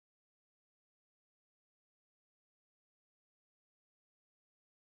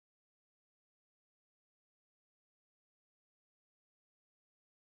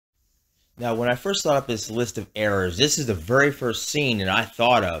Now, when I first thought up this list of errors, this is the very first scene that I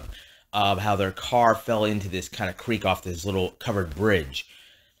thought of how their car fell into this kind of creek off this little covered bridge.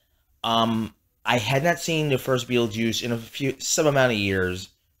 I had not seen the first Beetlejuice in some amount of years,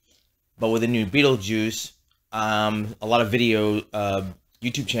 but with the new Beetlejuice, a lot of video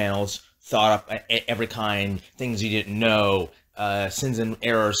YouTube channels thought up every kind, things you didn't know, sins and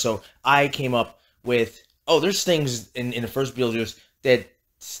errors. So I came up with, oh, there's things in the first Beetlejuice that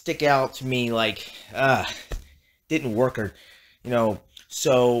stick out to me like, didn't work, or,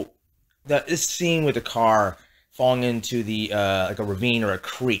 so this scene with the car falling into the, like a ravine or a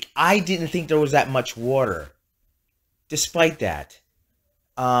creek, I didn't think there was that much water. Despite that,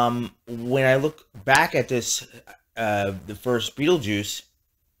 when I look back at this, the first Beetlejuice,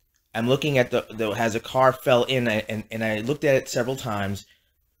 I'm looking at as a car fell in, and I looked at it several times.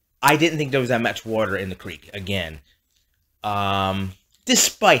 I didn't think there was that much water in the creek again.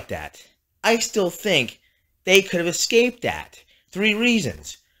 Despite that, I still think they could have escaped that. 3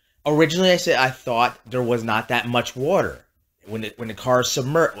 reasons. Originally, I said I thought there was not that much water when the car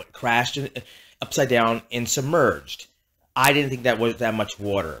crashed upside down and submerged. I didn't think that was that much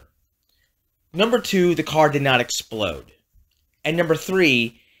water. Number 2, the car did not explode. And number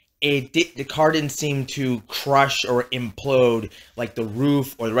 3, the car didn't seem to crush or implode like the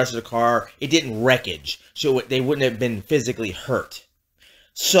roof or the rest of the car. It didn't wreckage, so they wouldn't have been physically hurt.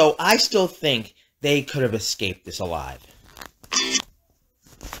 So I still think they could have escaped this alive.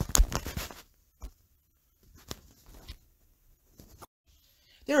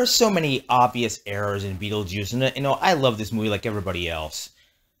 There are so many obvious errors in Beetlejuice, and I love this movie like everybody else,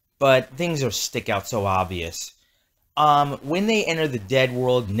 but things stick out so obvious. When they enter the dead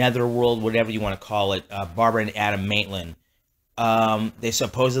world, netherworld, whatever you want to call it, Barbara and Adam Maitland, they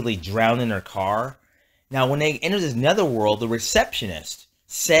supposedly drown in their car. Now, when they enter this netherworld, the receptionist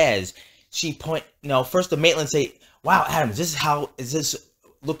says, first the Maitlands say, "Wow, Adam, does this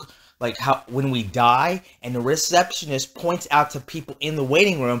look like how when we die?" And the receptionist points out to people in the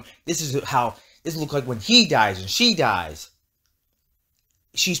waiting room, this looks like when he dies and she dies.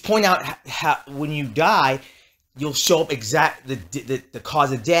 She's pointing out how when you die, you'll show up the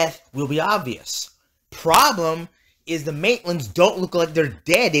cause of death will be obvious. Problem is the Maitlands don't look like they're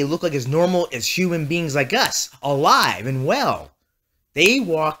dead. They look like as normal as human beings like us, alive and well. They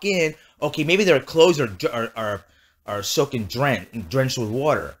walk in, okay, maybe their clothes are soaking drenched with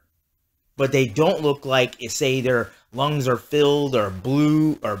water, but they don't look like, say, their lungs are filled or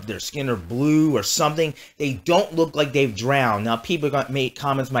blue, or their skin are blue or something. They don't look like they've drowned. Now, people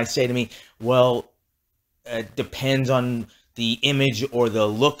comments might say to me, well, it depends on the image or the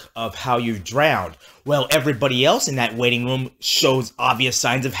look of how you've drowned. Well, everybody else in that waiting room shows obvious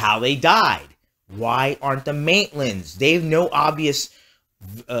signs of how they died. Why aren't the Maitlands? They have no obvious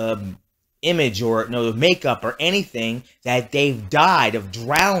image or no makeup or anything that they've died of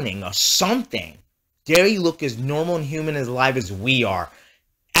drowning or something. They look as normal and human as alive as we are.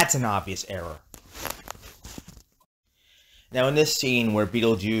 That's an obvious error. Now, in this scene where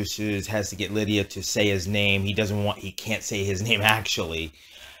Beetlejuice has to get Lydia to say his name, he can't say his name actually.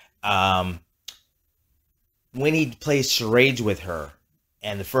 When he plays charades with her,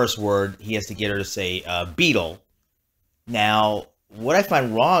 and the first word, he has to get her to say beetle. Now, what I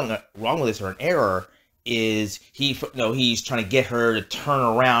find wrong with this, or an error, is he's trying to get her to turn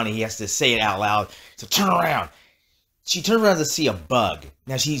around, and he has to say it out loud. So turn around. She turns around to see a bug.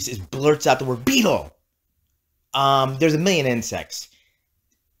 Now she blurts out the word beetle. There's a million insects.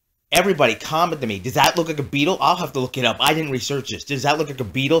 Everybody comment to me, does that look like a beetle? I'll have to look it up. I didn't research this. Does that look like a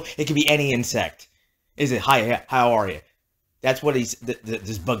beetle? It could be any insect. Is it, hi, how are you? That's what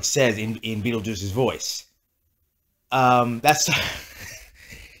this bug says in Beetlejuice's voice.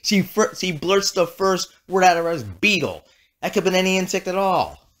 She blurts the first word out of her as beetle. That could have been any insect at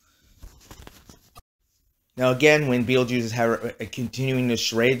all. Now again, when Beetlejuice is continuing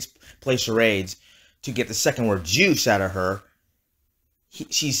to play charades to get the second word juice out of her,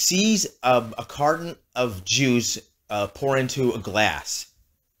 she sees a carton of juice pour into a glass.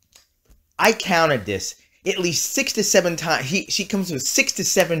 I counted this at least 6 to 7 times. She comes with 6 to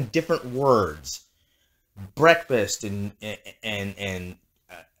 7 different words. Breakfast and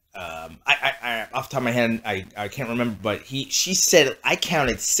off the top of my head, I can't remember, but she said, I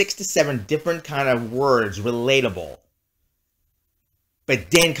counted 6 to 7 different kind of words relatable, but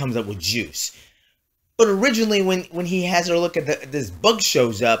then comes up with juice. But originally, when he has her look at this bug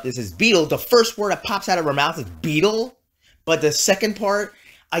shows up, this is beetle, the first word that pops out of her mouth is beetle, but the second part,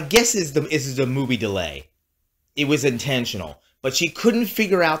 I guess, is the movie delay. It was intentional, but she couldn't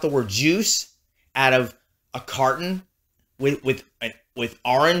figure out the word juice out of a carton with with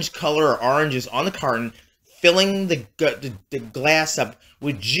orange color or oranges on the carton, filling the glass up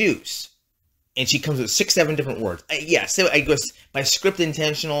with juice. And she comes with 6, 7 different words. Yes, I guess my script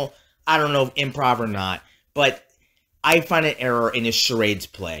intentional. I don't know if improv or not, but I find an error in this charades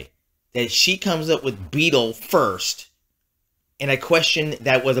play that she comes up with beetle first, and I question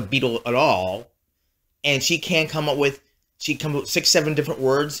that was a beetle at all. And she can't come up with. She comes up with 6, 7 different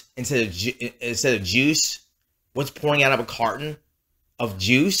words instead of juice. What's pouring out of a carton of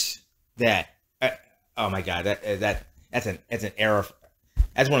juice? That oh my god, that's an error.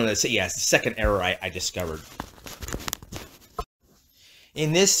 That's one of the, it's the second error I discovered.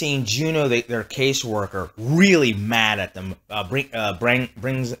 In this scene, Juno, their caseworker, really mad at them,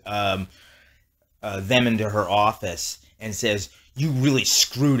 brings them into her office and says, "You really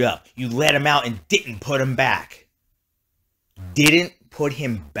screwed up. You let him out and didn't put him back." Didn't put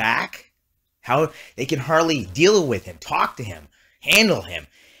him back? How they can hardly deal with him, talk to him, handle him,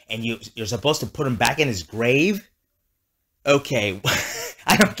 and you're supposed to put him back in his grave? Okay.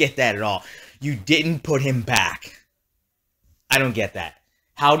 I don't get that at all. You didn't put him back. I don't get that.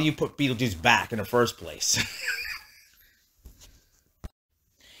 How do you put BeetleJuice back in the first place?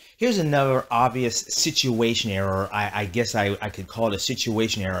 Here's another obvious situation error. I guess I could call it a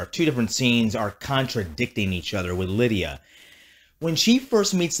situation error. 2 different scenes are contradicting each other with Lydia. When she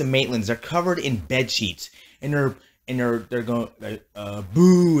first meets the Maitlands, they're covered in bed sheets, and they're going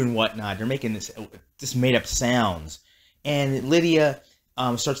boo and whatnot. They're making this made up sounds, and Lydia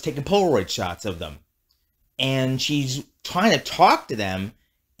starts taking Polaroid shots of them, and she's trying to talk to them,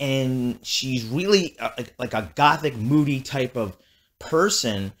 and she's really like a gothic, moody type of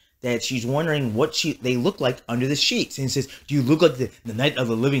person that she's wondering what they look like under the sheets. And he says, "Do you look like the Night of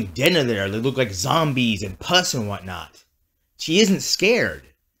the Living Dead are there? They look like zombies and pus and whatnot." She isn't scared.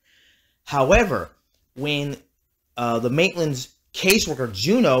 However, when the Maitland's caseworker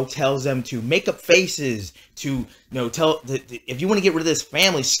Juno tells them to make up faces, to if you want to get rid of this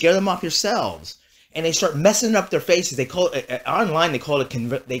family, scare them off yourselves, and they start messing up their faces. They call it online. They call it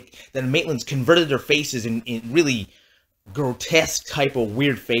the Maitlands converted their faces in really grotesque type of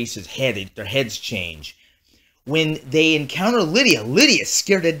weird faces. Their heads change. When they encounter Lydia, Lydia's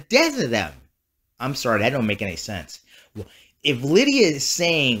scared to death of them. I'm sorry, that don't make any sense. If Lydia is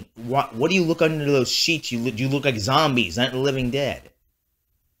saying, what do you look under those sheets? You look like zombies, not the living dead.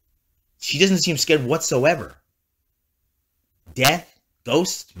 She doesn't seem scared whatsoever. Death,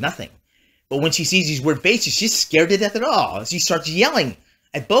 ghosts, nothing. But when she sees these weird faces, she's scared to death at all. She starts yelling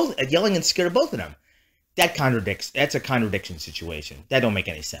yelling and scared of both of them. That's a contradiction situation. That don't make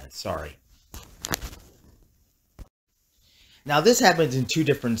any sense. Sorry. Now this happens in 2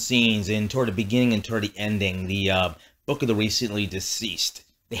 different scenes, toward the beginning and toward the ending. The Book of the Recently Deceased.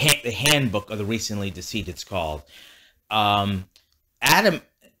 The Handbook of the Recently Deceased, it's called. Adam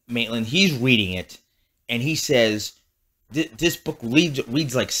Maitland, he's reading it, and he says, this book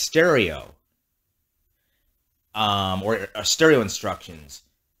reads like stereo. Or stereo instructions.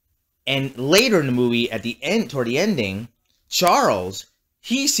 And later in the movie, at the end, toward the ending, Charles,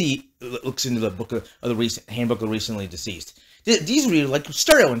 looks into the Handbook of the Recently Deceased. These read like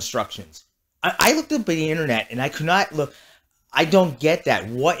stereo instructions. I looked up on the internet and I could not look. I don't get that.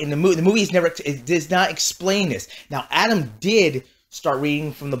 What in the movie? The movie it does not explain this. Now, Adam did start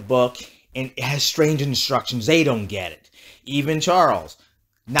reading from the book, and it has strange instructions. They don't get it. Even Charles.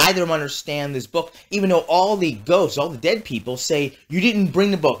 Neither of them understand this book, even though all the ghosts, all the dead people say, "You didn't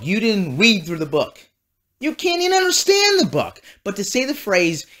bring the book. You didn't read through the book. You can't even understand the book." But to say the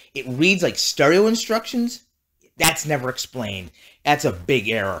phrase, "it reads like stereo instructions," that's never explained. That's a big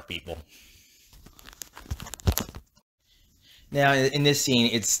error, people. Now, in this scene,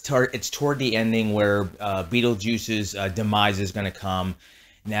 it's toward the ending where BeetleJuice's demise is going to come.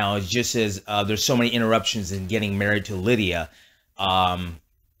 Now, it's just as there's so many interruptions in getting married to Lydia,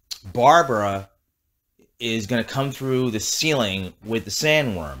 Barbara is going to come through the ceiling with the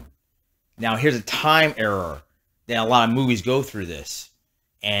sandworm. Now, here's a time error that a lot of movies go through this,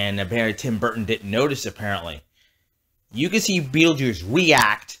 and apparently Tim Burton didn't notice, apparently. You can see BeetleJuice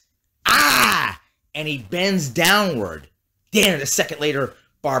react, and he bends downward. Then a second later,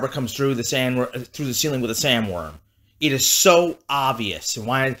 Barbara comes through the ceiling with a sandworm. It is so obvious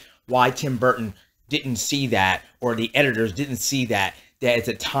why Tim Burton didn't see that, or the editors didn't see that it's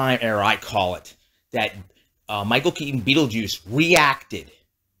a time error, I call it. That Michael Keaton, BeetleJuice, reacted.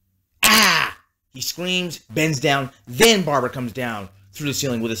 He screams, bends down, then Barbara comes down through the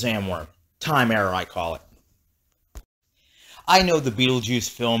ceiling with a sandworm. Time error, I call it. I know the BeetleJuice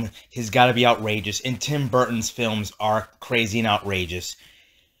film has got to be outrageous, and Tim Burton's films are crazy and outrageous.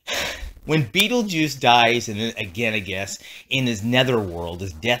 When Beetlejuice dies, and then again, I guess, in his netherworld,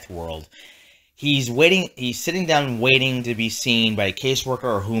 his death world, he's sitting down waiting to be seen by a caseworker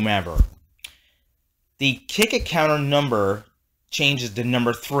or whomever. The ticket counter number changes to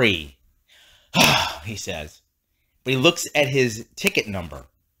number 3. He says. But he looks at his ticket number.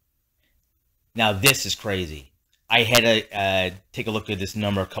 Now this is crazy. I had to take a look at this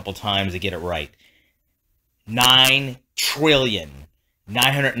number a couple times to get it right.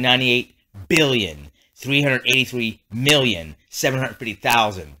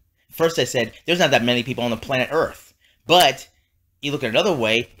 9,998,383,750,000. First I said, there's not that many people on the planet Earth. But you look at it another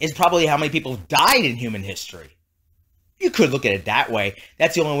way, it's probably how many people died in human history. You could look at it that way.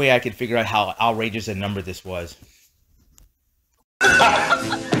 That's the only way I could figure out how outrageous a number this was.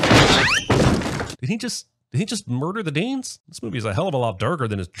 Did he just murder the Deans? This movie is a hell of a lot darker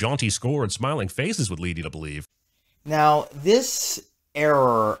than his jaunty score and smiling faces would lead you to believe. Now, this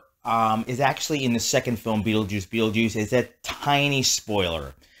error is actually in the second film, BeetleJuice. It's a tiny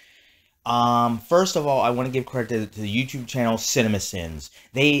spoiler. First of all, I want to give credit to the YouTube channel CinemaSins.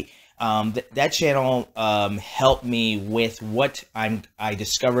 They that channel helped me with what I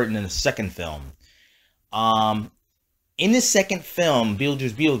discovered in the second film. In the second film,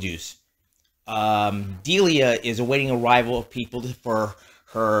 Beetlejuice, Delia is awaiting arrival of people for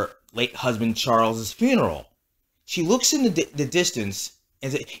her late husband Charles's funeral. She looks in the distance.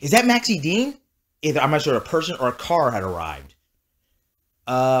 Is that Maxie Dean? I'm not sure a person or a car had arrived.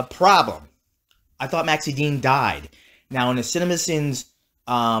 Problem. I thought Maxie Dean died. Now in the CinemaSins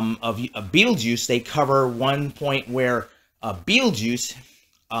of Beetlejuice, they cover one point where Beetlejuice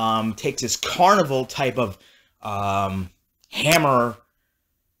takes this carnival type of hammer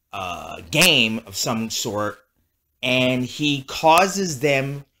game of some sort, and he causes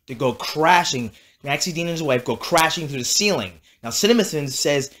them to go crashing. Maxie Dean and his wife go crashing through the ceiling. Now CinemaSins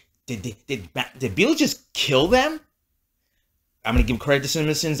says, did Beetlejuice kill them? I'm going to give credit to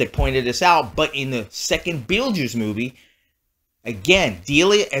CinemaSins. They pointed this out. But in the second Beetlejuice movie, again,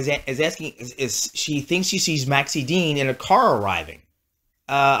 Delia is asking, she thinks she sees Maxie Dean in a car arriving.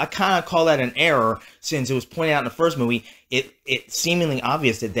 I kind of call that an error, since it was pointed out in the first movie. It's seemingly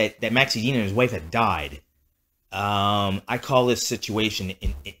obvious that Maxie Dean and his wife had died. I call this situation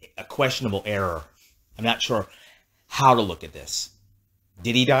a questionable error. I'm not sure how to look at this.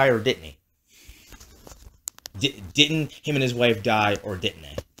 Did he die or didn't he? Didn't him and his wife die or didn't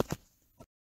they?